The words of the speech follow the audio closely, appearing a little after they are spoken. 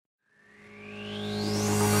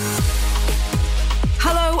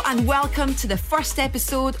and welcome to the first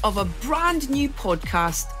episode of a brand new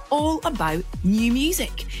podcast all about new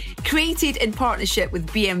music. Created in partnership with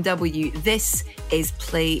BMW, this is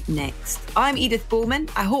Play Next. I'm Edith Bowman.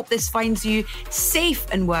 I hope this finds you safe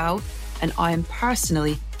and well, and I am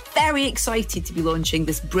personally very excited to be launching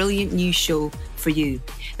this brilliant new show for you.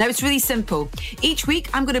 Now, it's really simple. Each week,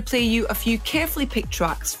 I'm going to play you a few carefully picked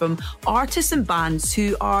tracks from artists and bands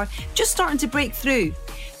who are just starting to break through.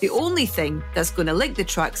 The only thing that's going to link the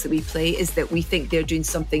tracks that we play is that we think they're doing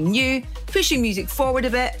something new, pushing music forward a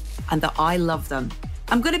bit, and that I love them.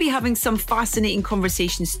 I'm going to be having some fascinating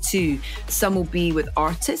conversations too. Some will be with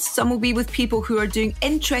artists, some will be with people who are doing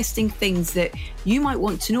interesting things that you might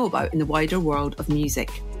want to know about in the wider world of music.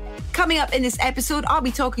 Coming up in this episode, I'll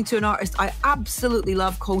be talking to an artist I absolutely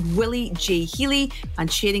love called Willie J. Healy and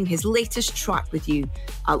sharing his latest track with you.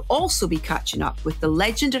 I'll also be catching up with the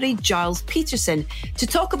legendary Giles Peterson to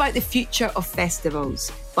talk about the future of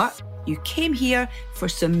festivals. But you came here for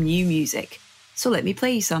some new music, so let me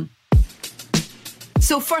play you some.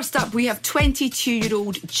 So first up, we have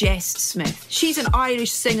 22-year-old Jess Smith. She's an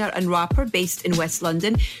Irish singer and rapper based in West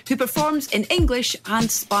London who performs in English and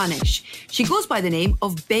Spanish. She goes by the name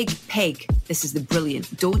of Big Pig. This is the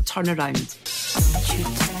brilliant Don't Turn Around. Don't you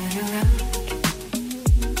turn around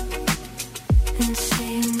and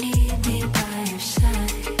say you need me by your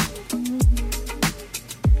side.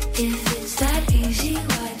 If it's that easy,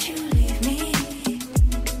 why'd you leave me?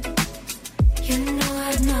 You know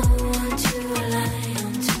I'd know one to align.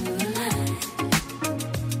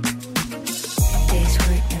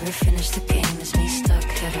 Finish the game as me stuck.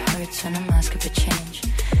 Head hurts when I'm asking for change.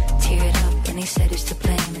 Teared up when he said he's to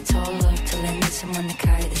blame. It's all love till I need someone to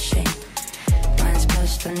carry the shame. Mine's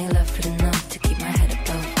pushed, only left with enough to keep my head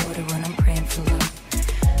above water when I'm praying for love.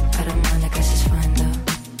 I don't mind, I guess it's fine though.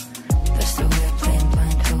 That's the way of playing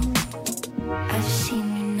blind hope. I've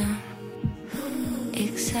seen you now,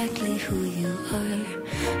 exactly who you are.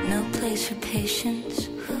 No place for patience,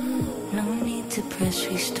 no need to press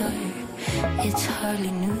restart. It's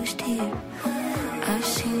hardly news to you. I've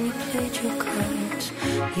seen you played your cards.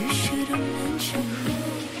 You should have mentioned me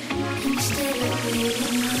instead of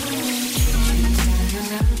waiting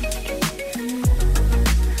around.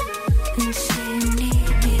 And say you need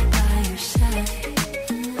me by your side.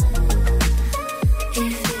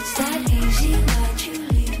 If it's that easy, why'd you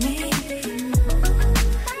leave me?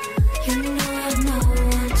 You know I know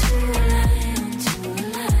one to rely on to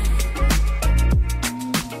lie.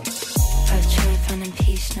 Finding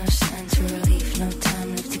peace, no signs of relief, no time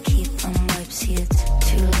left to keep on wipe. See, it's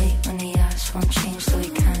too late when the ass won't change, so he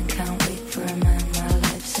can't wait for a man. My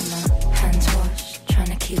life's in my hands washed, trying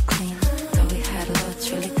to keep clean. Thought we had lots,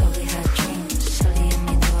 really thought we had dreams. Silly of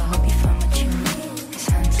me, though, I hope you found what you need. His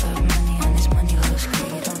hands love money and his money loves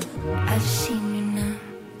freedom. I've seen you now,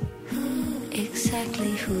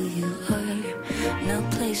 exactly who you are. No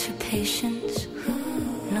place for patience,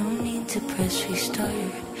 no need to press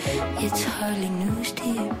restart. It's hardly news to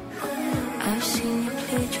you. I've seen you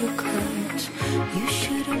played your cards. You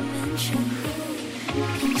should have mentioned me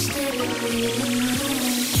instead of waiting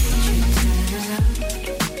around.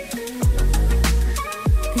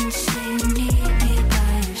 And say you need me by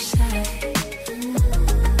your side.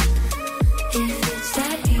 If it's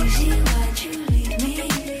that easy, why'd you leave me?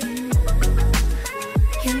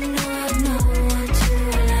 You know I know one to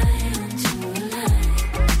rely on to lie.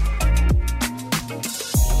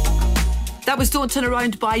 That was Don't Turn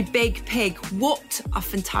Around by Big Pig. What a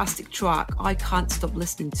fantastic track. I can't stop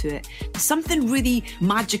listening to it. There's something really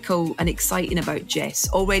magical and exciting about Jess,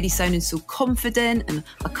 already sounding so confident and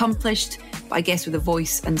accomplished, but I guess with a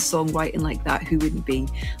voice and songwriting like that, who wouldn't be?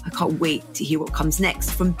 I can't wait to hear what comes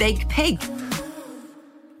next from Big Pig.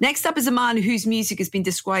 Next up is a man whose music has been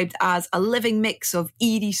described as a living mix of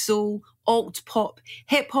eerie soul, alt-pop,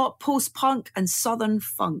 hip-hop, post-punk and southern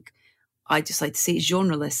funk. I just like to say it's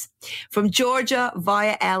genreless. From Georgia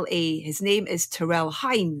via LA, his name is Terrell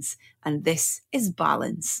Hines, and this is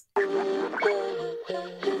Balance.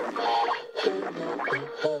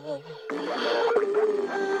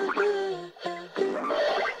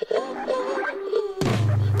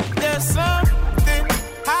 There's something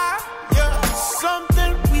higher,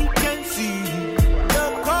 something we can see.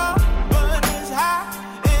 The carbon is high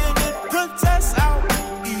and it puts us out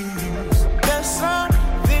ease. There's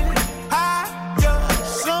something higher,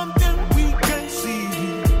 something we can see.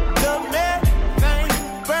 The methane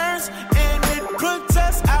burns and it puts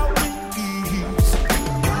us out with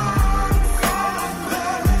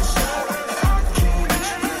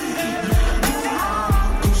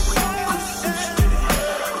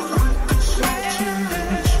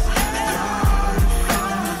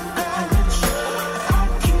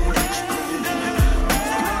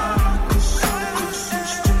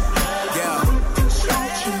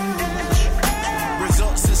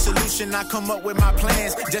I come up with my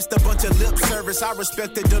plans. Just a bunch of lip service, I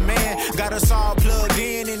respect the demand. Got us all plugged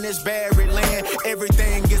in this buried land.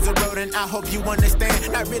 Everything is eroding, I hope you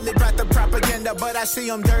understand. Not really about the propaganda, but I see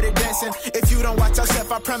them dirty dancing. If you don't watch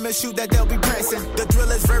yourself, I promise you that they'll be prancing. The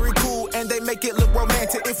drill is very cool, and they make it look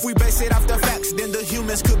romantic. If we base it off the facts, then the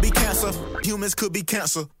humans could be cancer. Humans could be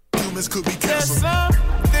cancer. Humans could be cancer. There's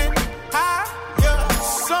something higher,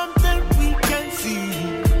 something we can see.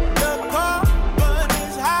 The carbon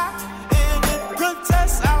is high, and it puts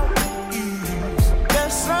us out ease.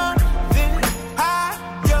 There's something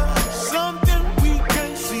higher, something we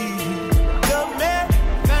can see. The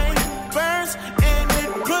methane burns, and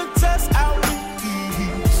it puts us out ease.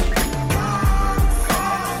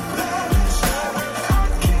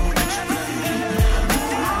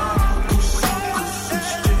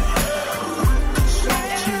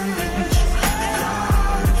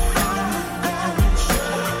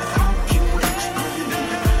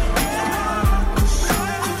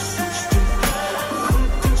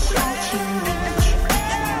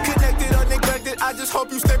 I just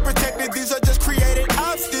hope you stay protected. These are just created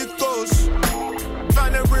obstacles.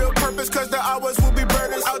 Find a real purpose, cause the hours will be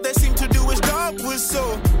burdens. All they seem to do is dog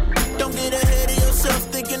whistle. Don't get ahead of yourself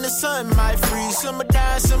thinking the sun might freeze. Some are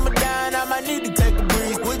dying, I might need to take a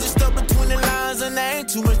breeze. We're just stuck between the lines and there ain't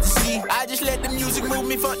too much to see. I just let the music move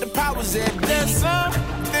me, fuck the powers that be. There's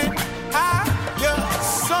something higher,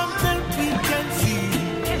 something we can see.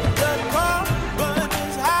 The carbon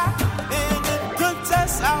is high, and it puts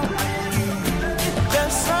us out.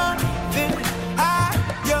 There's something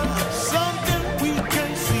higher, something we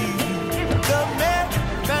can see. The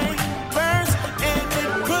methane burns, and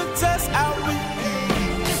it puts us out with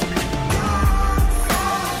ease.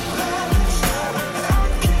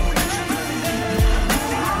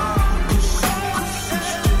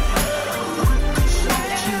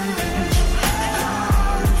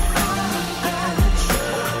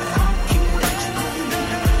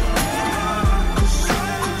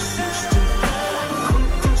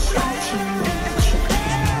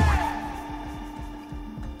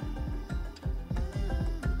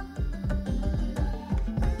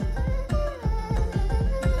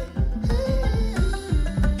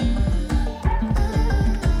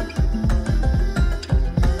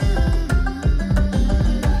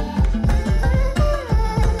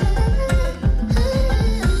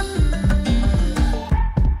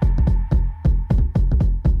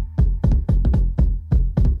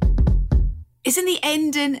 Isn't the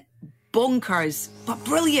ending bonkers, but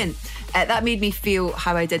brilliant? That made me feel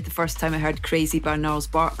how I did the first time I heard Crazy by Gnarls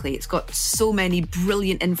Barkley. It's got so many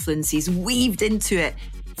brilliant influences weaved into it,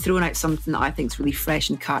 throwing out something that I think is really fresh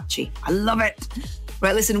and catchy. I love it.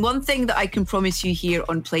 Right, listen, one thing that I can promise you here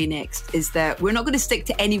on Play Next is that we're not going to stick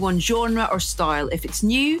to any one genre or style. If it's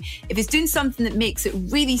new, if it's doing something that makes it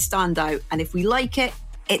really stand out, and if we like it,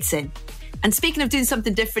 it's in. And speaking of doing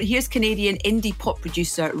something different, here's Canadian indie pop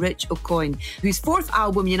producer Rich Aucoin, whose fourth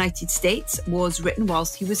album, United States, was written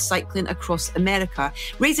whilst he was cycling across America,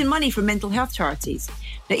 raising money for mental health charities.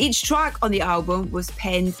 Now, each track on the album was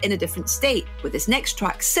penned in a different state, with this next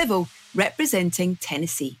track, Civil, representing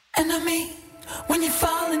Tennessee. And I mean, when you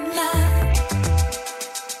fall in line,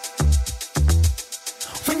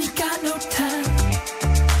 when you got no time,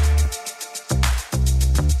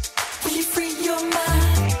 when you free your mind,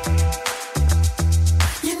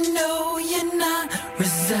 you know you're not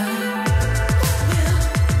resigned. Will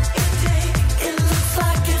it take? It looks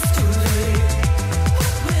like it's too late.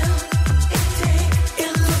 Will it take?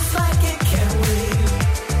 It looks like it can't wait.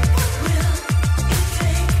 Will it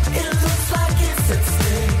take? It looks like it's at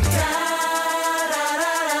stake. Da, da,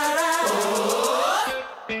 da, da, da. Oh.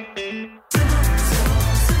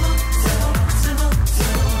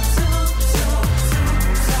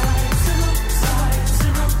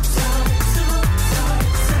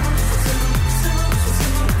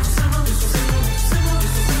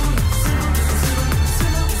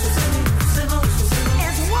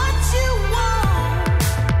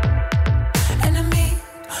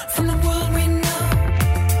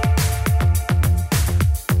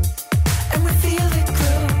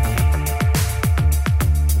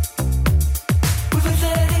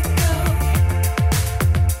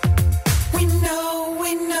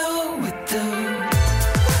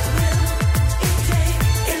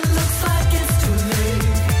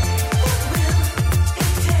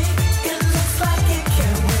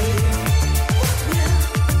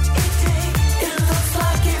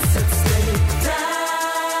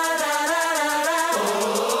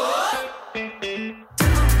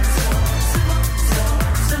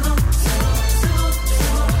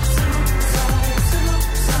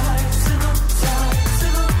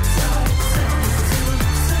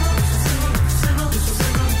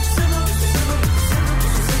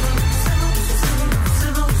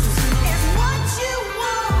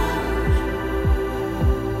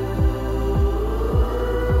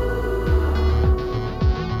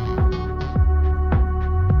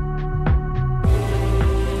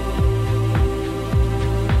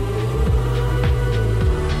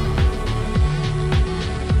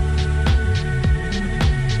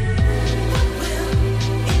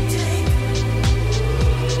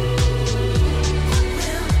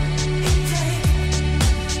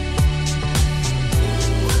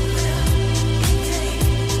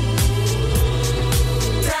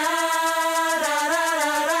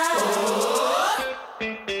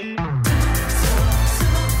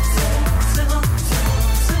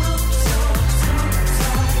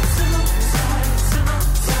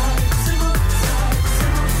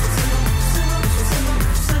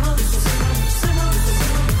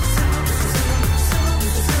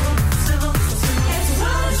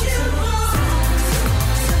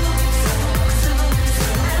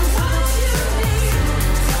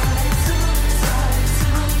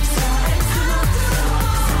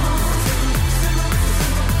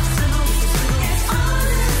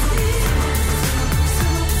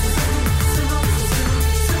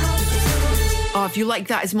 if you like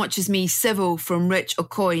that as much as me, Civil from Rich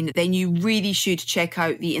Aucoin, then you really should check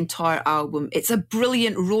out the entire album. It's a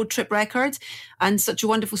brilliant road trip record and such a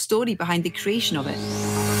wonderful story behind the creation of it.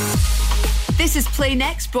 This is Play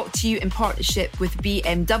Next, brought to you in partnership with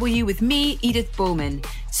BMW, with me, Edith Bowman.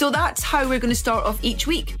 So that's how we're going to start off each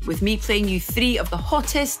week, with me playing you 3 of the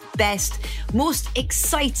hottest, best, most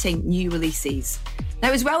exciting new releases.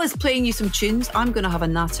 Now, as well as playing you some tunes, I'm going to have a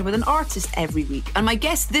natter with an artist every week. And my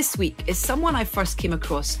guest this week is someone I first came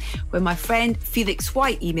across when my friend Felix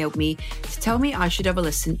White emailed me to tell me I should have a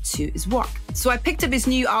listen to his work. So I picked up his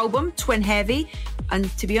new album, Twin Heavy, and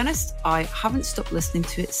to be honest, I haven't stopped listening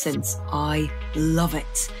to it since. I love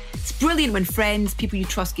it. It's brilliant when friends, people you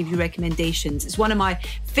trust, give you recommendations. It's one of my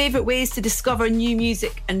favourite ways to discover new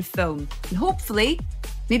music and film. And hopefully,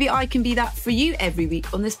 maybe I can be that for you every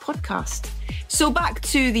week on this podcast. So back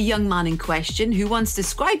to the young man in question, who once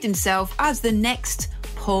described himself as the next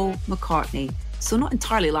Paul McCartney. So not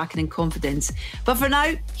entirely lacking in confidence, but for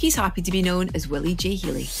now, he's happy to be known as Willie J.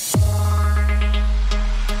 Healy.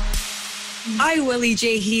 Hi, Willie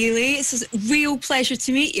J. Healy. It's a real pleasure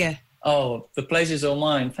to meet you. Oh, the pleasure's all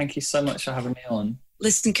mine. Thank you so much for having me on.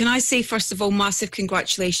 Listen, can I say, first of all, massive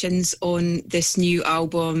congratulations on this new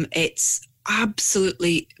album. It's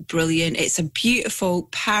absolutely brilliant. It's a beautiful,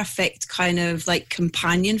 perfect kind of like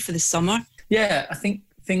companion for the summer. Yeah, I think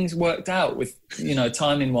things worked out with,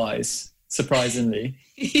 timing wise, surprisingly.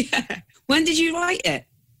 Yeah. When did you write it?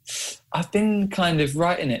 I've been kind of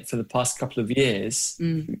writing it for the past couple of years.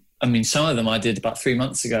 I mean, some of them I did about 3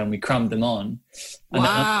 months ago and we crammed them on. And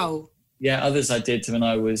wow. Others I did when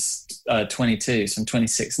I was 22, so I'm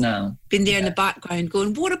 26 now. Been there in the background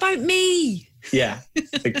going, what about me? Yeah,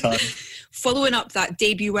 big time. Following up that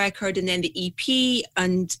debut record and then the EP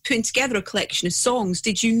and putting together a collection of songs,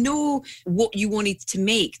 did you know what you wanted to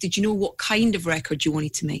make? Did you know what kind of record you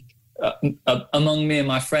wanted to make? Among me and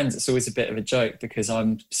my friends, it's always a bit of a joke because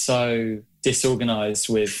I'm so disorganised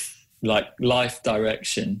with like life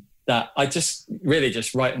direction that I just really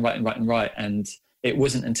just write. And it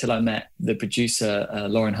wasn't until I met the producer,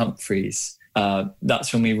 Lauren Humphreys,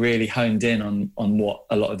 that's when we really honed in on what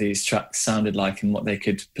a lot of these tracks sounded like and what they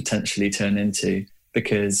could potentially turn into.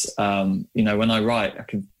 Because, when I write, I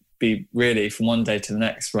could be really from one day to the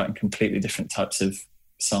next writing completely different types of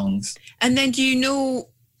songs. And then do you know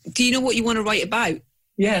what you want to write about?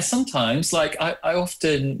 Yeah, sometimes. Like I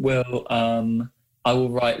often will... I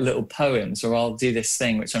will write little poems, or I'll do this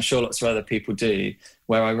thing, which I'm sure lots of other people do,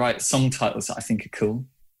 where I write song titles that I think are cool.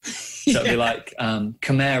 So it'll be like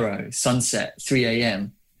Camaro, Sunset, 3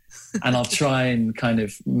 a.m. And I'll try and kind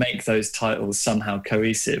of make those titles somehow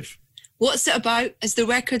cohesive. What's it about? Has the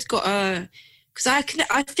record got a... Because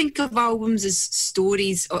I think of albums as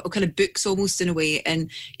stories or kind of books almost in a way, and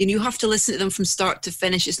you have to listen to them from start to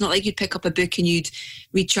finish. It's not like you'd pick up a book and you'd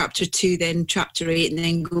read chapter 2, then chapter 8, and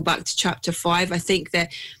then go back to chapter 5. I think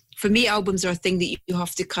that for me, albums are a thing that you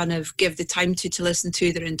have to kind of give the time to listen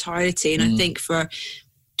to their entirety. And I think for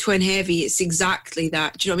Twin Heavy, it's exactly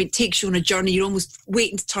that. Do you know what I mean? It takes you on a journey. You're almost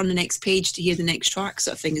waiting to turn the next page to hear the next track,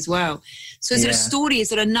 sort of thing as well. So is there a story? Is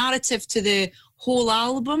there a narrative to the whole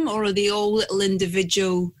album, or are they all little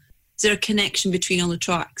individual? Is there a connection between all the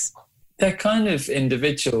tracks? They're kind of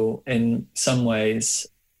individual in some ways.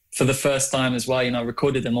 For the first time as well, I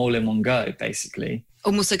recorded them all in one go, basically.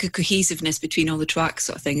 Almost like a cohesiveness between all the tracks,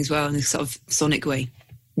 sort of thing as well, in a sort of sonic way.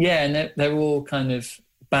 Yeah, and they're all kind of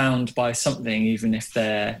bound by something, even if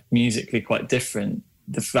they're musically quite different.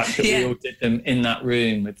 The fact that we all did them in that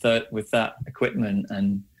room with that equipment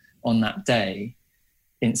and on that day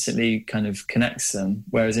instantly kind of connects them,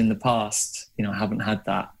 whereas in the past, I haven't had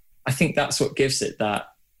that. I think that's what gives it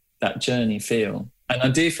that journey feel. And I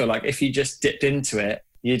do feel like if you just dipped into it,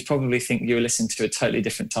 you'd probably think you were listening to a totally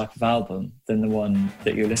different type of album than the one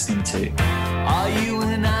that you're listening to. Are you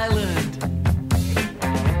an island?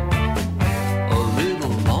 A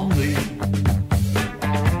little lonely.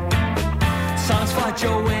 Sounds like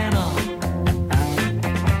Joanna.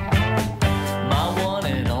 My one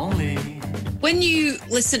and only. When you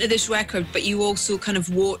listen to this record, but you also kind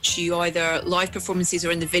of watch either live performances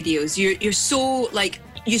or in the videos, you're so like,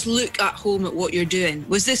 you just look at home at what you're doing.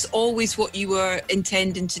 Was this always what you were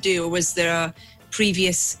intending to do, or was there a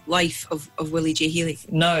previous life of Willie J. Healy?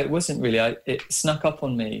 No, it wasn't really. It snuck up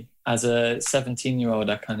on me as a 17-year-old.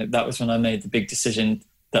 That was when I made the big decision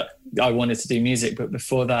that I wanted to do music. But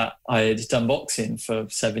before that, I had done boxing for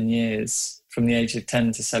 7 years, from the age of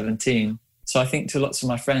 10 to 17. So I think to lots of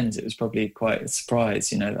my friends, it was probably quite a surprise,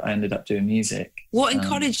 that I ended up doing music. What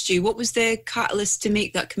encouraged you? What was the catalyst to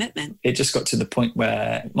make that commitment? It just got to the point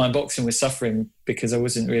where my boxing was suffering because I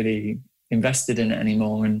wasn't really invested in it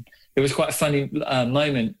anymore. And it was quite a funny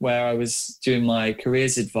moment where I was doing my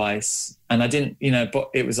careers advice, and I didn't,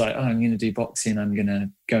 it was like, oh, I'm going to do boxing. I'm going to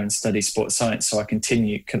go and study sports science so I can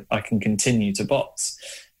continue to box.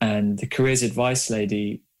 And the careers advice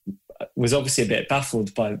lady was obviously a bit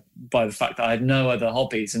baffled by the fact that I had no other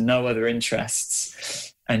hobbies and no other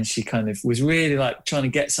interests. And she kind of was really like trying to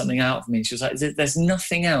get something out of me. She was like, there's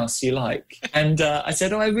nothing else you like? And I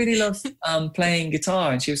said, oh, I really love playing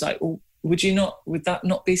guitar. And she was like, well, would that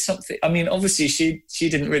not be something? I mean, obviously she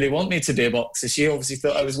didn't really want me to be a boxer. She obviously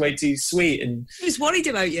thought I was way too sweet. And she was worried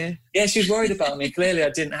about you. Yeah, she was worried about me. Clearly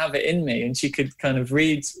I didn't have it in me, and she could kind of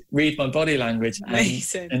read my body language.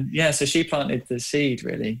 Amazing. And yeah, so she planted the seed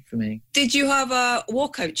really for me. Did you have a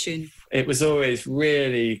walkout tune? It was always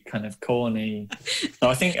really kind of corny.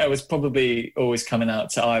 I think I was probably always coming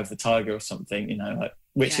out to Eye of the Tiger or something,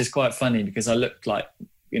 which is quite funny because I looked like,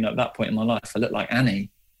 at that point in my life, I looked like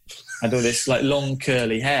Annie. I had all this like long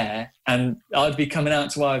curly hair, and I'd be coming out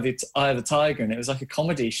to Eye of the Tiger, and it was like a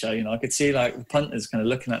comedy show. I could see like the punters kind of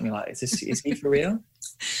looking at me like, is he for real?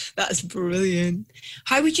 That's brilliant.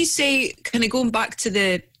 How would you say, kind of going back to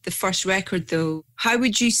the first record though, how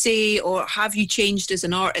would you say, or have you changed as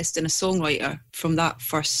an artist and a songwriter from that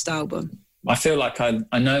first album? I feel like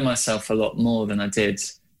I know myself a lot more than I did.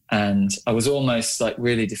 And I was almost like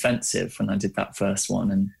really defensive when I did that first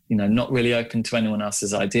one, and, not really open to anyone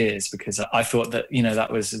else's ideas, because I thought that,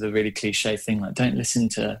 that was the really cliche thing, like, don't listen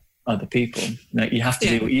to other people. You have to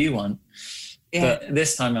do what you want. Yeah. But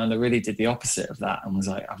this time around, I really did the opposite of that and was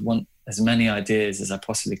like, I want as many ideas as I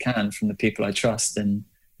possibly can from the people I trust. And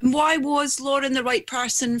why was Lauren the right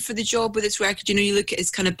person for the job with this record? You look at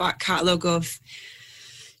his kind of back catalogue of,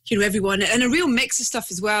 everyone, and a real mix of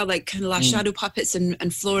stuff as well, like kind of Last Shadow Puppets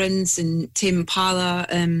and Florence and Tame Impala.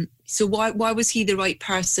 So why was he the right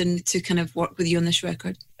person to kind of work with you on this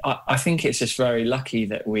record? I think it's just very lucky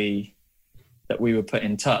that we were put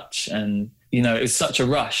in touch, and it was such a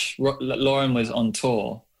rush. Lauren was on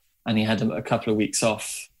tour, and he had a couple of weeks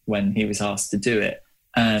off when he was asked to do it,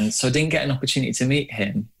 and so I didn't get an opportunity to meet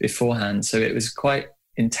him beforehand. So it was quite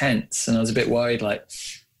intense, and I was a bit worried, like,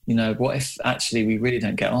 what if actually we really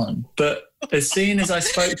don't get on? But as soon as I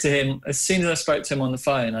spoke to him on the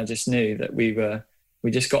phone, I just knew that we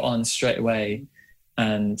just got on straight away.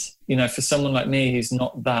 And, for someone like me who's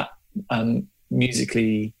not that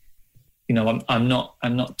musically, I don't know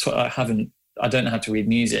how to read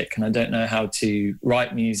music, and I don't know how to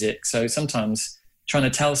write music. So sometimes trying to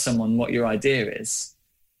tell someone what your idea is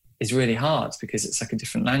really hard because it's like a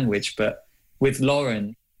different language. But with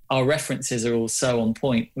Lauren, our references are all so on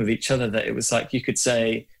point with each other that it was like you could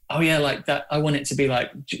say, oh yeah, like that, I want it to be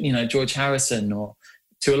like, George Harrison, or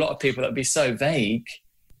to a lot of people that'd be so vague.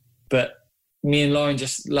 But me and Lauren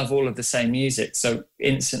just love all of the same music. So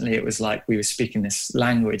instantly it was like we were speaking this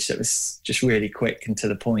language that was just really quick and to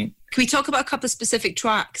the point. Can we talk about a couple of specific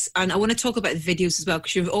tracks? And I want to talk about the videos as well,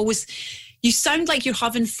 because you sound like you're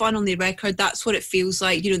having fun on the record. That's what it feels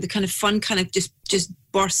like. The kind of fun kind of just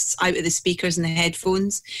bursts out of the speakers and the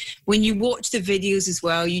headphones. When you watch the videos as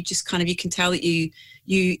well, you just kind of, you can tell that you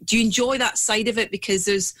enjoy that side of it, because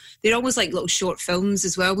they're almost like little short films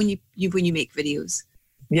as well when you make videos.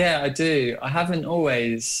 Yeah, I do. I haven't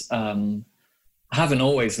always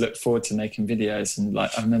looked forward to making videos, and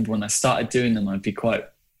like I remember when I started doing them, I'd be quite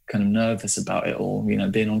kind of nervous about it all.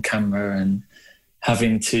 Being on camera and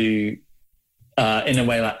having to, in a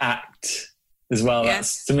way, like act as well. Yeah.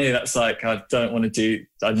 To me, that's like I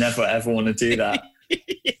never ever want to do that.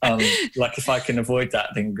 Yeah. Like if I can avoid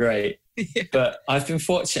that, then great. Yeah. But I've been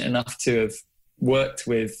fortunate enough to have worked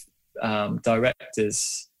with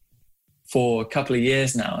directors for a couple of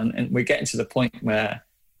years now, and we're getting to the point where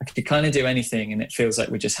I could kind of do anything and it feels like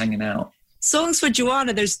we're just hanging out. Songs for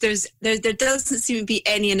Joanna, there doesn't seem to be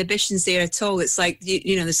any inhibitions there at all. It's like,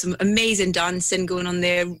 there's some amazing dancing going on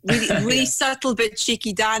there, really subtle but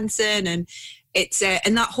cheeky dancing, and it's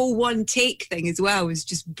and that whole one take thing as well is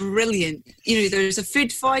just brilliant. There's a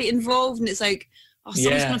food fight involved, and it's like,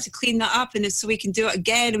 someone's going to clean that up, and it's so we can do it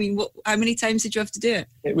again. I mean, how many times did you have to do it?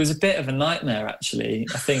 It was a bit of a nightmare, actually.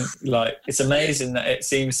 I think it's amazing that it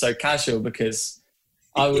seems so casual, because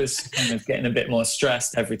I was kind of getting a bit more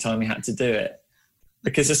stressed every time we had to do it,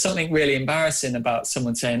 because there's something really embarrassing about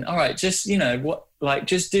someone saying, all right, just,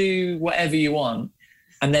 just do whatever you want.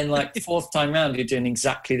 And then like the fourth time round, you're doing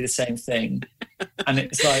exactly the same thing. And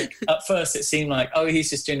it's like, at first it seemed like, oh, he's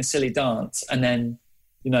just doing a silly dance. And then,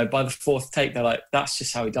 by the fourth take, they're like, that's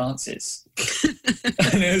just how he dances.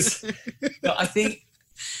 And it was, I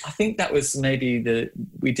think that was maybe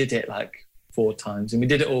we did it like 4 times, and we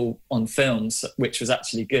did it all on films, which was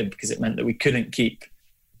actually good because it meant that we couldn't keep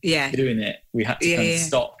doing it. We had to kind of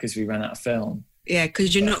stop because we ran out of film. Yeah,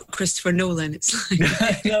 because you're not Christopher Nolan. It's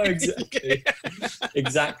like no,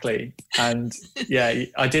 exactly. And yeah,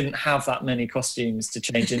 I didn't have that many costumes to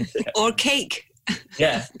change into. Or cake.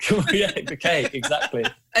 Yeah, the cake, exactly.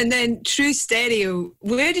 And then True Stereo.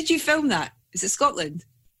 Where did you film that? Is it Scotland?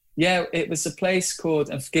 Yeah, it was a place called,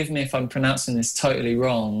 and forgive me if I'm pronouncing this totally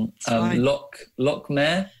wrong,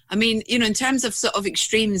 Lochmere. I mean, you know, in terms of sort of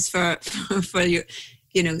extremes for your,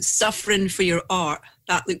 you know, suffering for your art,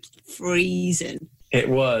 that looked freezing. It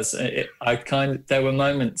was. There were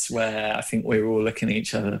moments where I think we were all looking at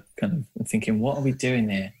each other kind of thinking, what are we doing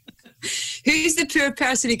here? Who's the poor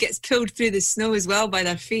person who gets pulled through the snow as well by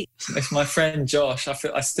their feet? It's my friend Josh.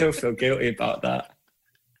 I still feel guilty about that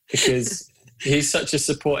because he's such a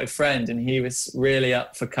supportive friend and he was really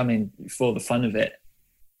up for coming for the fun of it.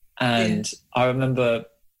 And I remember,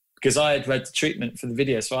 because I had read the treatment for the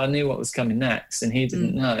video, so I knew what was coming next and he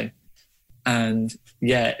didn't know. And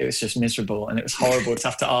yeah, it was just miserable and it was horrible to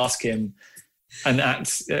have to ask him and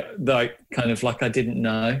act like kind of like I didn't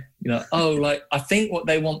know, you know, oh, like I think what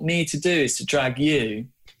they want me to do is to drag you.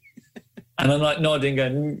 And I'm like nodding,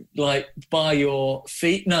 going like by your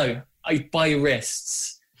feet, no, by your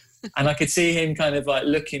wrists. And I could see him kind of like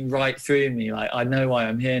looking right through me, like I know why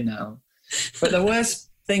I'm here now. But the worst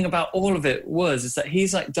thing about all of it is that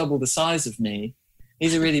he's like double the size of me.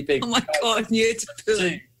 He's a really big. Oh my God, you had to pull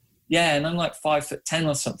him. Yeah, and I'm like 5'10"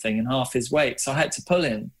 or something and half his weight, so I had to pull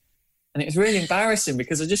him. And it was really embarrassing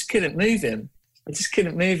because I just couldn't move him.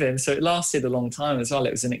 So it lasted a long time as well.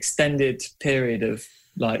 It was an extended period of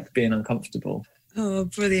like being uncomfortable. Oh,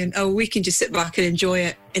 brilliant. Oh, we can just sit back and enjoy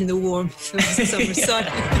it in the warmth of the summer sun.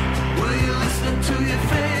 Will you listen to your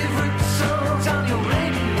favorite songs on your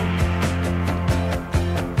radio?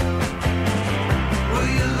 Were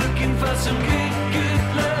you looking for some good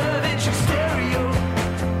love in your stereo?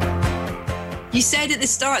 You said at the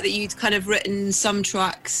start that you'd kind of written some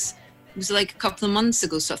tracks. It was like a couple of months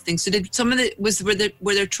ago, sort of thing. So did some of it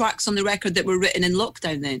were there tracks on the record that were written in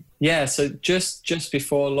lockdown then? Yeah, so just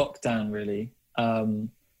before lockdown, really. I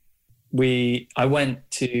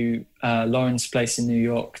went to Lauren's place in New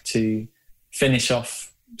York to finish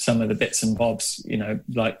off some of the bits and bobs, you know,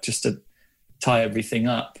 like just to tie everything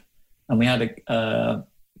up. And we had a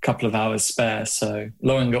couple of hours spare. So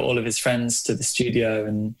Lauren got all of his friends to the studio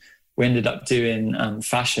and we ended up doing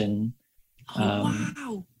Fashion.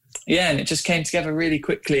 Wow. Yeah, and it just came together really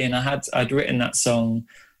quickly. And I'd written that song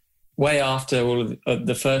way after all of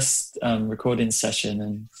the first recording session.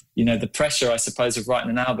 And, you know, the pressure, I suppose, of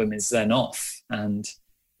writing an album is then off. And,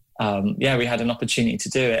 we had an opportunity to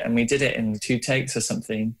do it. And we did it in 2 takes or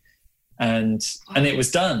something. And it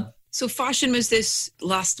was done. So Fashion was this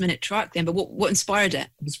last-minute track then, but what inspired it?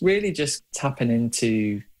 It was really just tapping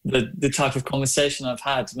into the type of conversation I've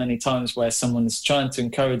had many times where someone's trying to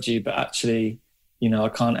encourage you, but actually, you know, I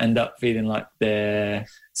can't end up feeling like they're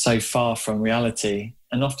so far from reality.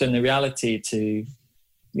 And often the reality to,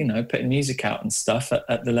 you know, putting music out and stuff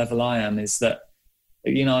at the level I am is that,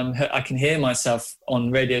 you know, I can hear myself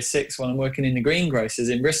on Radio 6 when I'm working in the greengrocers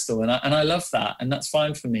in Bristol, and I love that, and that's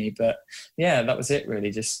fine for me. But yeah, that was it really.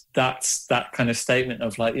 Just that's that kind of statement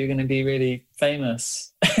of like, you're going to be really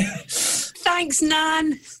famous. Thanks,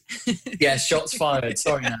 Nan. Yeah, shots fired.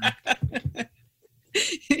 Sorry, Nan.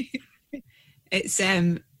 It's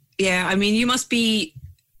yeah. I mean, you must be,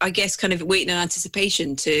 I guess, kind of waiting in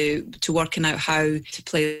anticipation to working out how to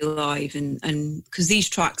play live, and because these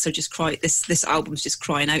tracks are just this album's just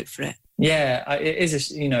crying out for it. Yeah, it is.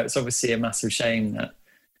 You know, it's obviously a massive shame that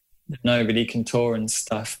nobody can tour and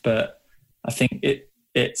stuff, but I think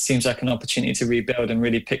it seems like an opportunity to rebuild and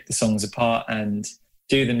really pick the songs apart and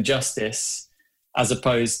do them justice, as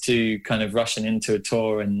opposed to kind of rushing into a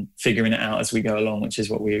tour and figuring it out as we go along, which is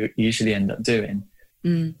what we usually end up doing.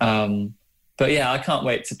 But yeah, I can't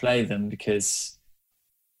wait to play them because,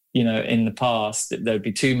 you know, in the past there'd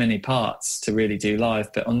be too many parts to really do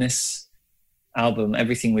live. But on this album,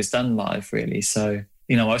 everything was done live, really. So,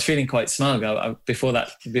 you know, I was feeling quite smug. Before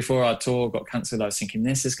our tour got cancelled, I was thinking,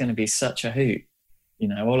 this is going to be such a hoot. You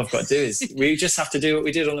know, all I've got to do is we just have to do what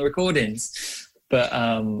we did on the recordings. But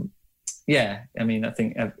yeah, I mean, I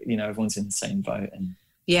think, you know, everyone's in the same boat. And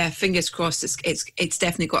yeah, fingers crossed. It's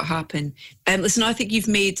definitely got to happen. Listen, I think you've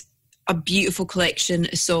made a beautiful collection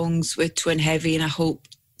of songs with Twin Heavy, and I hope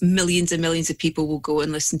millions and millions of people will go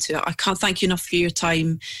and listen to it. I can't thank you enough for your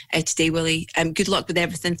time today, Willie. Good luck with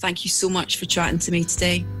everything. Thank you so much for chatting to me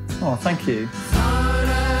today. Oh, thank you.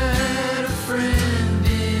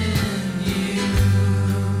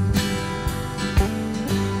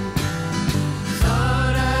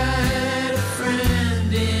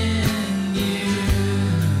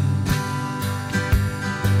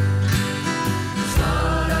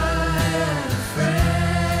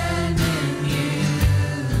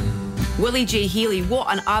 Willie J. Healy, what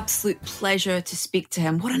an absolute pleasure to speak to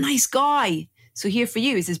him. What a nice guy. So here for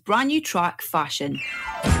you is his brand new track, Fashion.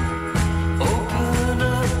 Open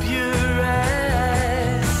up your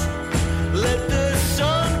eyes, let the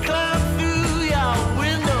sun climb through your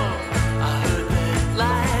window. I heard that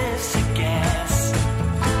life's a gas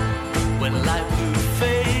when light blue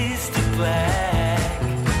fades to black.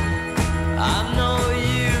 I know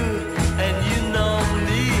you and you know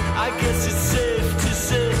me. I guess it's safe to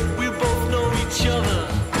say we both know each other.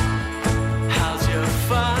 How's your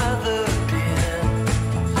father been?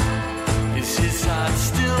 Is his heart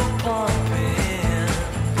still pumping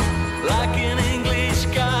like an English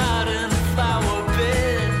garden flower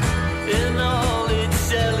bed in all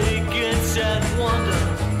its elegance and wonder?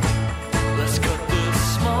 Let's cut the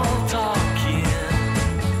small talk in.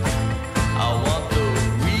 I want the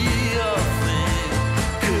real thing,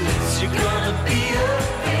 'cause you're gonna be a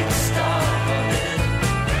big star, honey,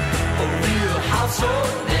 a real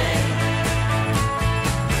household name.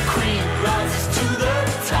 Queen rises to the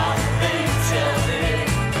top, they tell me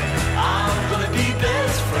I'm gonna be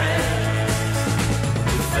best friends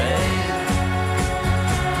with fame.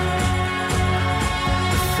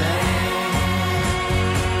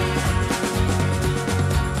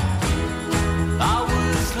 I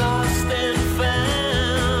was lost and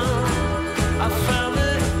found. I found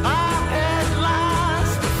that I had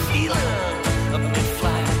lost the feeling of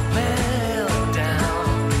mid-flight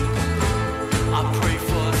meltdown. I pray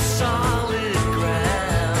for solid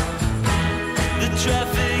ground. The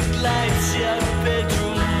traffic lights your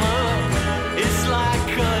bedroom up. It's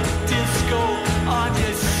like a disco on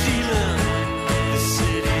your ceiling. The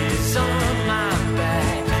city's on my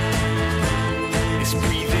back. It's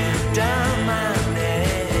breathing down my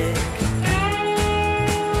neck.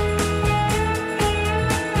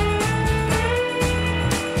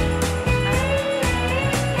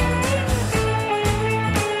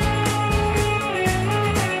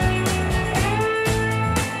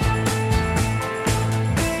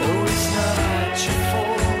 Oh, it's not your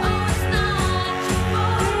fault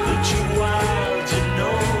that you're wild, you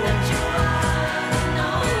know.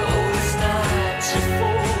 Oh, it's not your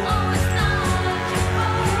fault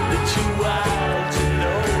that you're wild, you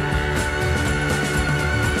know.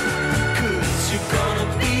 'Cause you're gonna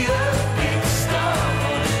be a big star,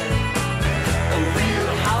 honey, a real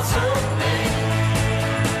household name.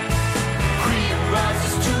 Queen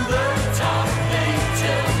rises to the top, they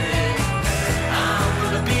tell me I'm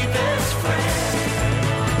gonna be best friend.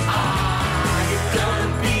 You're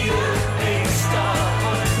gonna be a big star,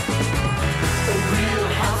 honey, a real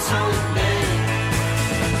household name.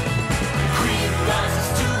 Queen rises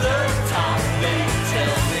to the top, they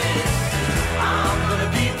tell me I'm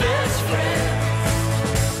gonna be best friends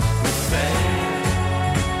with fame.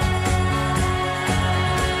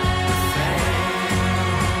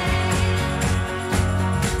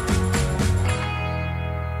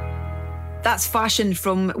 That's Fashion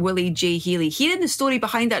from Willie J. Healy. Hearing the story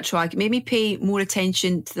behind that track, it made me pay more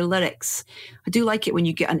attention to the lyrics. I do like it when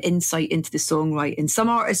you get an insight into the songwriting. Some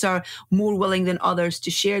artists are more willing than others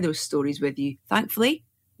to share those stories with you. Thankfully,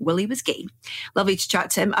 Willie was game. Lovely to chat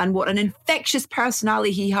to him, and what an infectious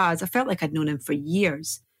personality he has. I felt like I'd known him for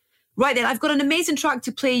years. Right then, I've got an amazing track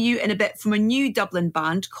to play you in a bit from a new Dublin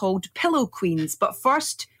band called Pillow Queens. But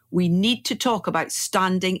first, we need to talk about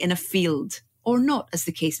standing in a field. Or not, as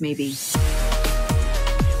the case may be.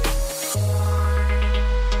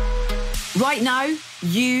 Right now,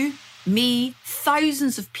 you, me,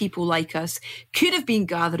 thousands of people like us could have been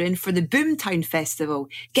gathering for the Boomtown Festival,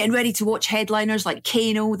 getting ready to watch headliners like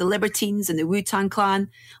Kano, the Libertines and the Wu-Tang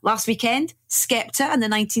Clan. Last weekend, Skepta and the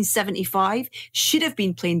 1975 should have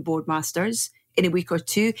been playing Boardmasters. In a week or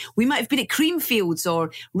two, we might have been at Creamfields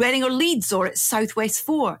or Reading or Leeds or at Southwest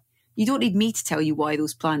 4. You don't need me to tell you why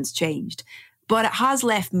those plans changed. But it has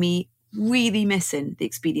left me really missing the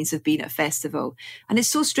experience of being at a festival. And it's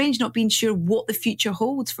so strange not being sure what the future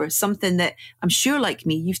holds for something that I'm sure, like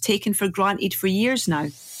me, you've taken for granted for years now.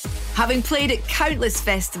 Having played at countless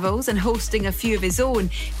festivals and hosting a few of his own,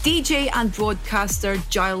 DJ and broadcaster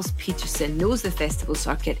Giles Peterson knows the festival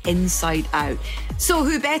circuit inside out. So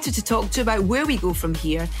who better to talk to about where we go from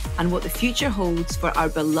here and what the future holds for our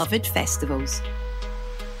beloved festivals?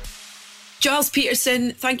 Giles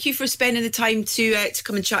Peterson, thank you for spending the time to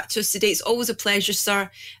come and chat to us today. It's always a pleasure, sir.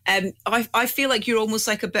 I feel like you're almost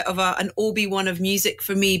like a bit of an Obi-Wan of music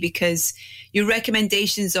for me, because your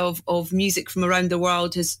recommendations of music from around the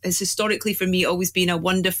world has historically for me always been a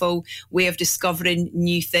wonderful way of discovering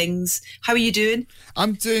new things. How are you doing?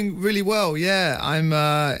 I'm doing really well, yeah. I'm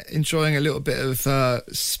enjoying a little bit of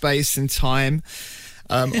space and time.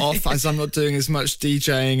 off, as I'm not doing as much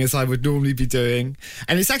DJing as I would normally be doing.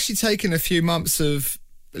 And it's actually taken a few months of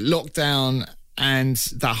lockdown and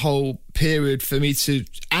that whole period for me to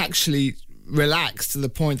actually relax to the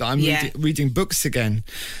point that I'm reading books again.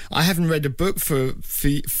 I haven't read a book for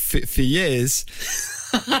years.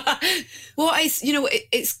 Well,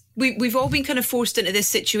 we've all been kind of forced into this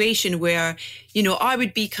situation where, you know, I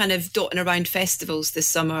would be kind of dotting around festivals this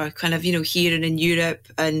summer, kind of, you know, here and in Europe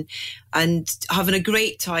and having a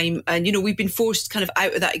great time. And, you know, we've been forced kind of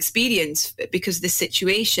out of that experience because of this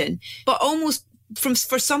situation. But almost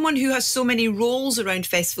for someone who has so many roles around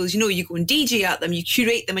festivals, you know, you go and DJ at them, you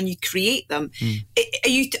curate them and you create them. Are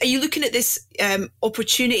you looking at this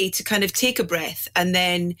opportunity to kind of take a breath and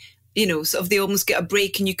then, you know, sort of they almost get a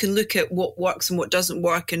break and you can look at what works and what doesn't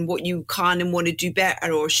work and what you can and want to do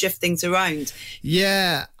better or shift things around?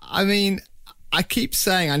 Yeah, I mean, I keep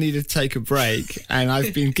saying I need to take a break and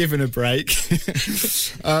I've been given a break.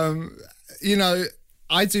 You know,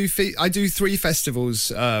 I do 3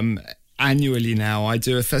 festivals annually now. I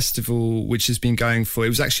do a festival which has been going for, it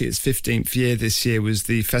was actually its 15th year this year, was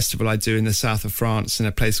the festival I do in the south of France in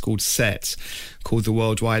a place called Sète, called the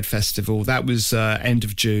Worldwide Festival. That was end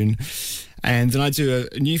of June. And then I do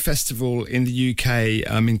a new festival in the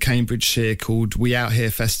UK in Cambridgeshire called We Out Here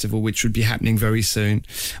Festival, which would be happening very soon,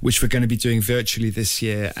 which we're going to be doing virtually this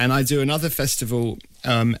year. And I do another festival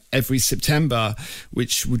every September,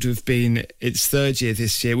 which would have been its 3rd year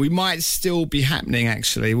this year. We might still be happening,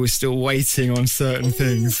 actually. We're still waiting on certain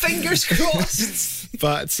things. Fingers crossed.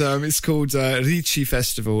 But it's called Ricci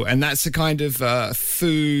Festival. And that's a kind of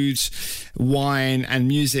food, wine and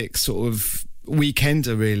music sort of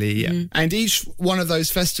weekender, really. And each one of those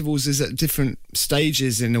festivals is at different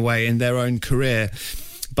stages in a way in their own career.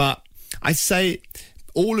 But I'd say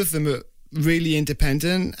all of them are really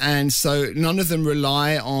independent, and so none of them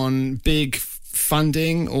rely on big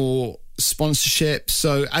funding or sponsorship.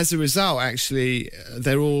 So as a result, actually,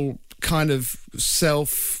 they're all kind of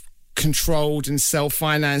self-controlled and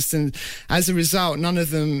self-financed, and as a result, none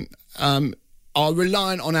of them are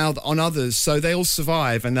reliant on others. So they all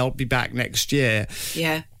survive and they'll be back next year.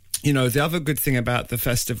 Yeah. You know, the other good thing about the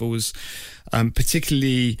festivals,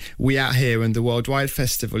 particularly We Out Here and the Worldwide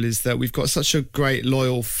Festival, is that we've got such a great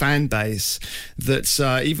loyal fan base that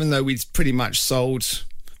even though we'd pretty much sold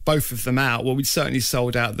both of them out, well, we'd certainly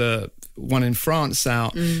sold out the one in France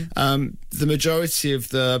out, the majority of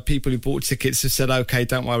the people who bought tickets have said, okay,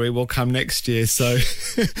 don't worry, we'll come next year. So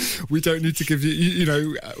we don't need to give you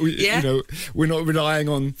know, we're not relying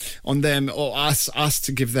on them or us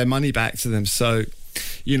to give their money back to them. So,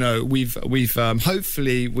 you know, we've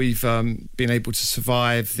hopefully we've been able to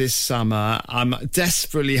survive this summer. I'm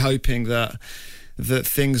desperately hoping that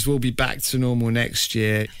things will be back to normal next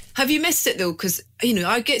year. Have you missed it though? Because, you know,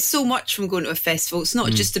 I get so much from going to a festival. It's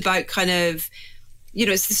not just about kind of, you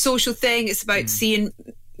know, it's the social thing. It's about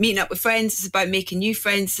meeting up with friends. It's about making new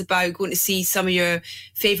friends. It's about going to see some of your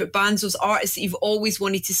favourite bands, those artists that you've always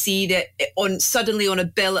wanted to see, that suddenly on a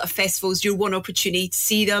bill at a festival is your one opportunity to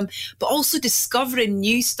see them, but also discovering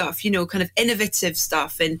new stuff, you know, kind of innovative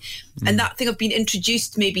stuff and that thing of being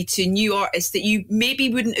introduced maybe to new artists that you maybe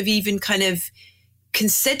wouldn't have even kind of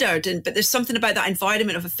considered, but there's something about that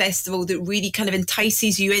environment of a festival that really kind of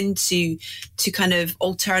entices you into kind of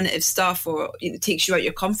alternative stuff, or, you know, takes you out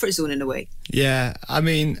your comfort zone in a way. Yeah, I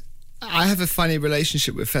mean, I have a funny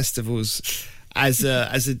relationship with festivals as a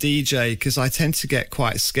DJ, because I tend to get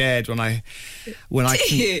quite scared when I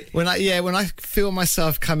feel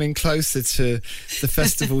myself coming closer to the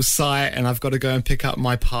festival site and I've got to go and pick up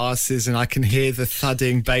my passes and I can hear the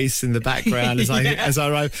thudding bass in the background as I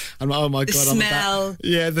arrive. I'm like, oh my god, smell.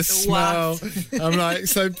 the smell. I'm like,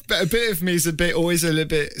 so a bit of me is always a little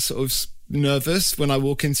bit sort of nervous when I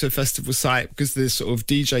walk into a festival site because there's sort of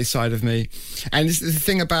DJ side of me. And the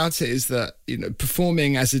thing about it is that, you know,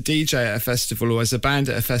 performing as a DJ at a festival or as a band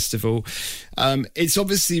at a festival, it's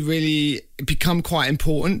obviously really become quite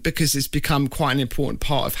important, because it's become quite an important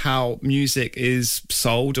part of how music is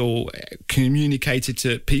sold or communicated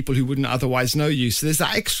to people who wouldn't otherwise know you. So there's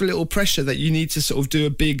that extra little pressure that you need to sort of do a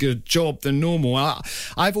bigger job than normal.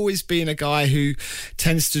 I've always been a guy who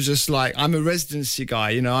tends to just I'm a residency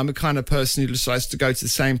guy, you know, I'm a kind of person who decides to go to the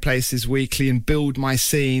same places weekly and build my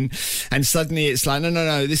scene. And suddenly it's like,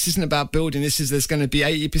 no, this isn't about building. There's going to be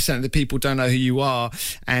 80% of the people don't know who you are.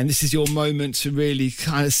 And this is your moment to really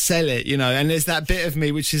kind of sell it, you know. And there's that bit of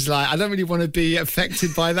me which is like, I don't really want to be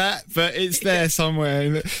affected by that, but it's there somewhere.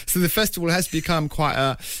 And so the festival has become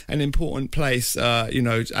quite an important place, you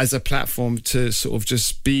know, as a platform to sort of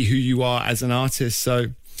just be who you are as an artist. So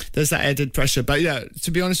there's that added pressure. But yeah,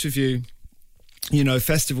 to be honest with you, you know,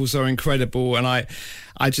 festivals are incredible, and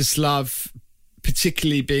I just love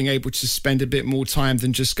particularly being able to spend a bit more time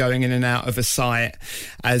than just going in and out of a site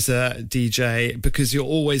as a DJ, because you're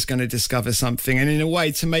always going to discover something, and in a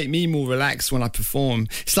way to make me more relaxed when I perform.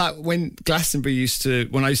 It's like when I used to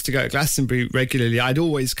go to Glastonbury regularly, I'd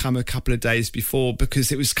always come a couple of days before,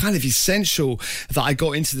 because it was kind of essential that I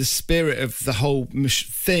got into the spirit of the whole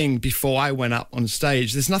thing before I went up on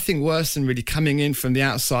stage. There's nothing worse than really coming in from the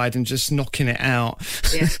outside and just knocking it out.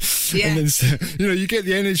 Yeah. And then, you know, you get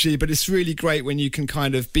the energy, but it's really great when you can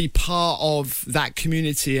kind of be part of that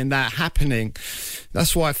community and that happening.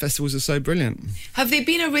 That's why festivals are so brilliant. Have they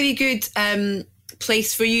been a really good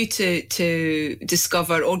place for you to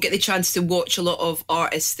discover or get the chance to watch a lot of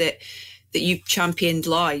artists that you've championed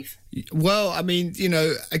live? Well, I mean, you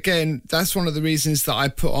know, again, that's one of the reasons that I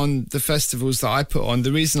put on the festivals that I put on.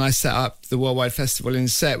 The reason I set up the Worldwide Festival in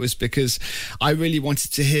Set was because I really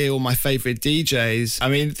wanted to hear all my favourite DJs. I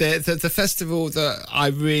mean, the festival that I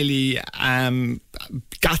really am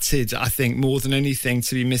gutted, I think, more than anything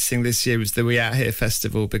to be missing this year was the We Out Here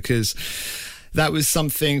Festival, because that was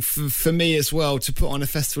something for me as well. To put on a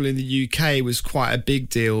festival in the UK was quite a big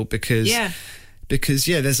deal, because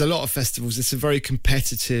there's a lot of festivals. It's a very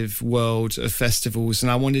competitive world of festivals,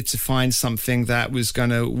 and I wanted to find something that was going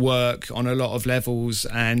to work on a lot of levels,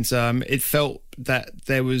 and it felt that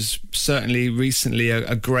there was certainly recently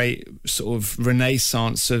a great sort of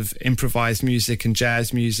renaissance of improvised music and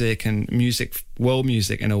jazz music and music, world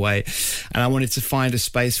music in a way, and I wanted to find a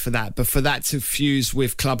space for that, but for that to fuse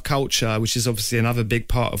with club culture, which is obviously another big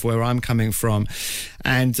part of where I'm coming from.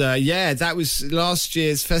 And that was last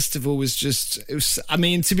year's festival. I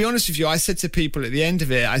mean, to be honest with you, I said to people at the end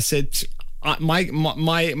of it, I said,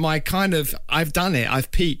 my kind of, I've done it, I've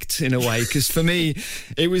peaked in a way, because for me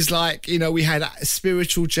it was like, you know, we had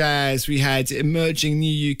spiritual jazz, we had emerging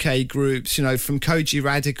new UK groups, you know, from Koji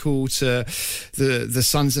Radical to the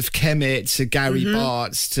Sons of Kemet to Gary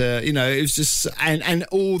Bartz to, you know, it was just, and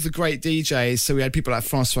all the great DJs. So we had people like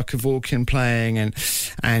Francois Kevorkian playing,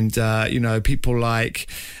 and you know, people like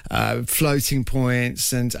Floating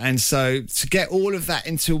Points, and so to get all of that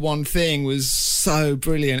into one thing was so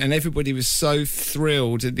brilliant, and everybody was so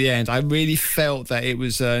thrilled at the end. I really felt that it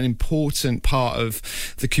was an important part of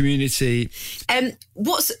the community.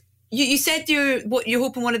 You said you're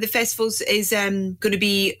hoping one of the festivals is going to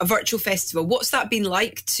be a virtual festival. What's that been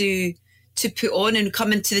like to put on and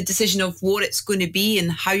come into the decision of what it's going to be and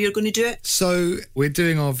how you're going to do it? So we're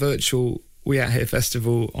doing our virtual We Out Here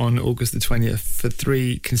Festival on August the 20th for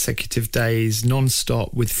 3 consecutive days,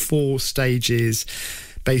 non-stop, with 4 stages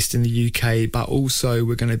based in the UK, but also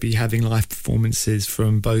we're going to be having live performances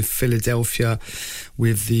from both Philadelphia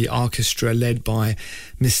with the orchestra led by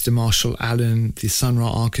Mr. Marshall Allen, the Sun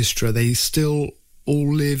Ra Orchestra. They still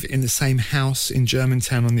all live in the same house in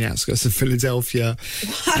Germantown on the outskirts of Philadelphia.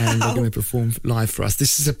 Wow. And they're going to perform live for us.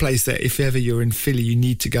 This is a place that if ever you're in Philly, you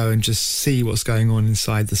need to go and just see what's going on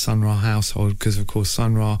inside the Sun Ra household, because of course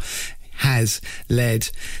Sun Ra has led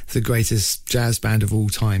the greatest jazz band of all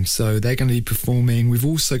time. So they're going to be performing. We're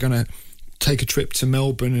also going to take a trip to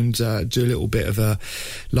Melbourne and do a little bit of a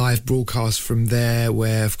live broadcast from there,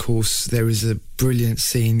 where of course there is a brilliant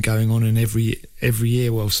scene going on in every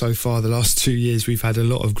year. Well, so far the last 2 years we've had a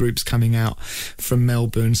lot of groups coming out from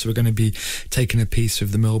Melbourne, so we're going to be taking a piece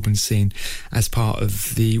of the Melbourne scene as part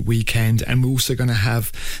of the weekend. And we're also going to have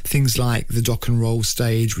things like the Dock and Roll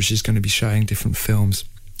stage, which is going to be showing different films,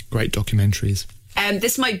 great documentaries.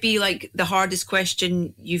 This might be like the hardest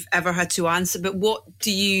question you've ever had to answer, but what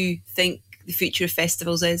do you think the future of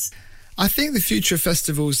festivals is? I think the future of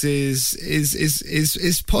festivals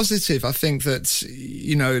is positive. I think that,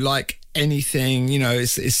 you know, like anything, you know,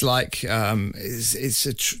 it's like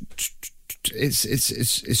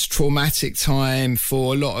it's traumatic time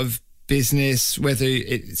for a lot of business, whether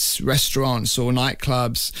it's restaurants or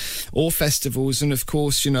nightclubs or festivals, and of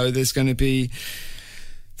course, you know, there's going to be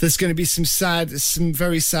some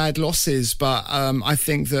very sad losses, but I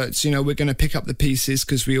think that, you know, we're going to pick up the pieces,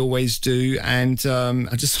 because we always do, and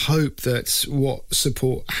I just hope that what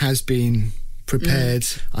support has been prepared,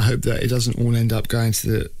 I hope that it doesn't all end up going to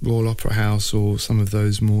the Royal Opera House or some of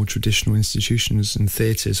those more traditional institutions and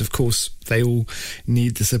theatres. Of course, they all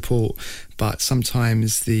need the support, but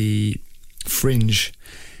sometimes the fringe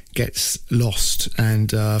gets lost and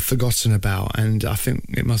forgotten about, and I think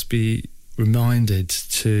it must be reminded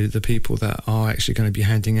to the people that are actually going to be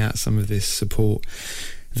handing out some of this support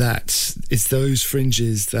that it's those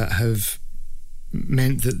fringes that have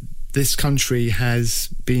meant that this country has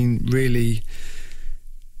been really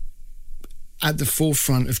at the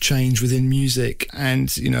forefront of change within music,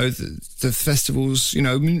 and you know the festivals. You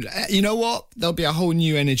know what? There'll be a whole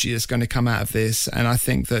new energy that's going to come out of this, and I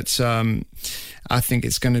think that I think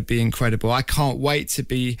it's going to be incredible. I can't wait to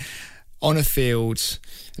be on a field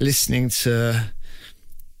listening to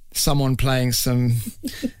someone playing some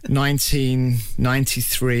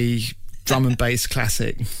 1993 drum and bass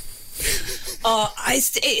classic. Oh,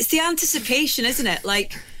 it's the anticipation, isn't it?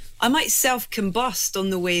 Like, I might self-combust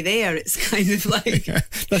on the way there. It's kind of like... Yeah,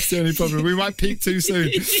 that's the only problem. We might peak too soon.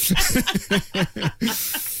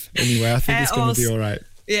 Anyway, I think it's going to be all right.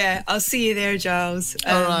 Yeah, I'll see you there, Giles.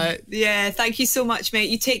 All right. Yeah, thank you so much, mate.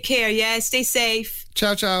 You take care, yeah? Stay safe.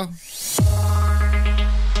 Ciao, ciao.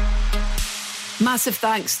 Massive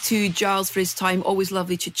thanks to Giles for his time. Always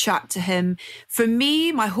lovely to chat to him. For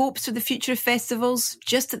me, my hopes for the future of festivals,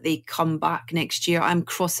 just that they come back next year. I'm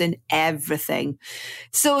crossing everything.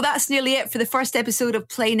 So that's nearly it for the first episode of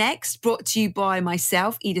Play Next, brought to you by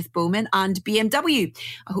myself, Edith Bowman, and BMW.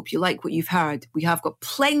 I hope you like what you've heard. We have got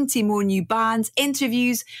plenty more new bands,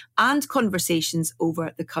 interviews, and conversations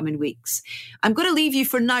over the coming weeks. I'm going to leave you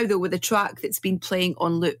for now, though, with a track that's been playing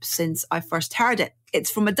on loop since I first heard it. It's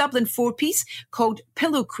from a Dublin 4-piece called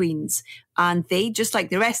Pillow Queens, and they, just like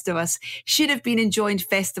the rest of us, should have been enjoying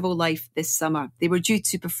festival life this summer. They were due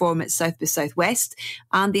to perform at South by Southwest,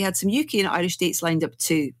 and they had some UK and Irish dates lined up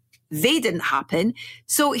too. They didn't happen,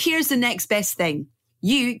 so here's the next best thing.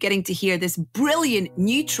 You getting to hear this brilliant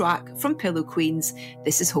new track from Pillow Queens.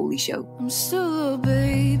 This is Holy Show. I'm still a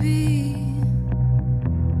baby.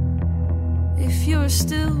 If you're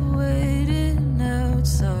still waiting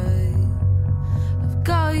outside,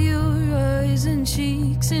 got your eyes and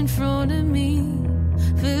cheeks in front of me,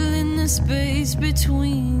 filling the space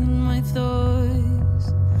between my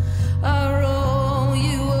thighs. I roll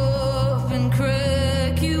you up and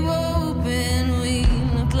crack you open. We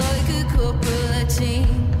look like a couple of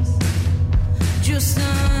teens, just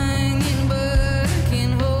hanging back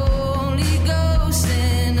in Holy Ghost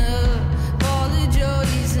and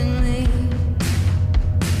apologizing me.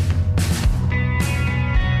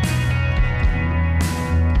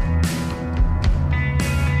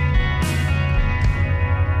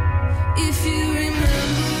 If you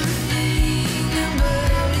remember a thing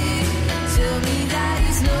about it, tell me that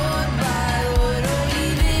it's not bad, or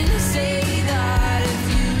even say that. If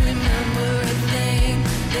you remember a thing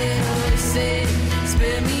that I said,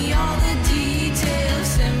 spare me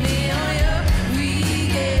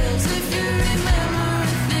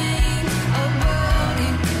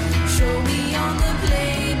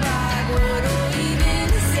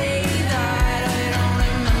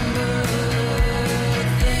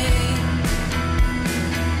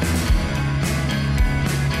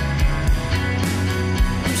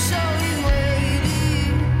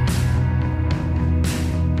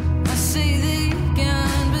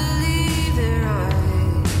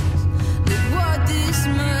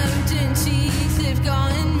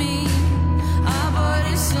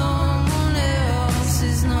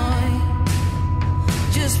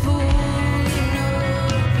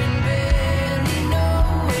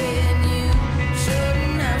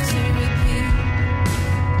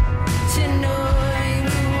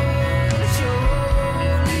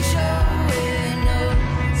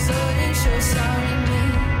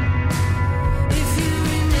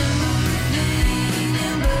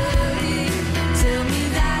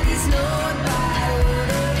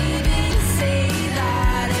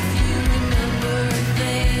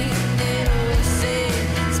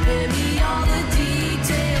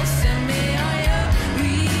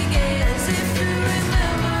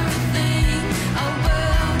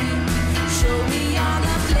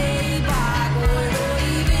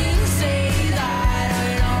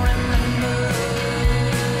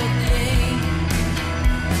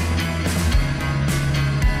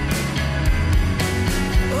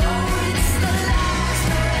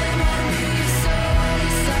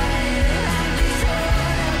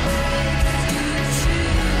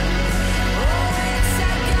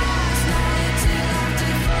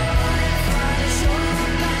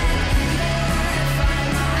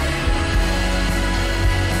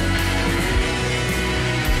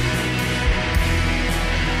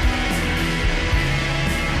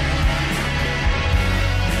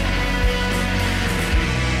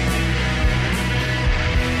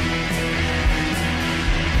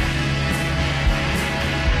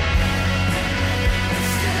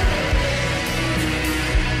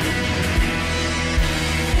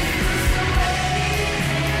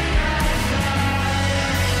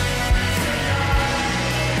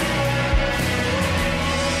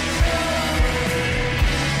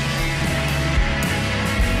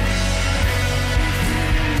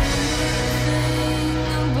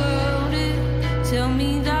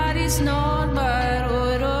me that it's not bad,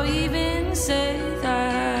 or even say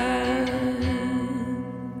that.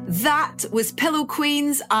 That was Pillow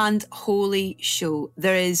Queens and Holy Show.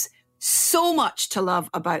 There is so much to love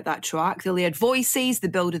about that track. The layered voices, the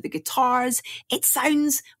build of the guitars. It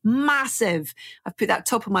sounds massive. I've put that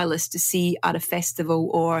top of my list to see at a festival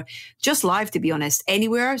or just live, to be honest.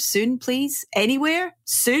 Anywhere soon, please. Anywhere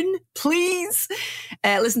soon, please.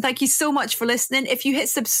 Listen, thank you so much for listening. If you hit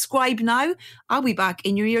subscribe now, I'll be back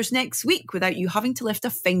in your ears next week without you having to lift a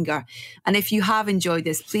finger. And if you have enjoyed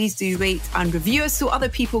this, please do rate and review us so other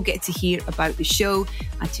people get to hear about the show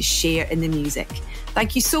and to share in the music.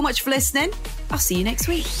 Thank you so much for listening. I'll see you next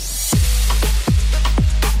week.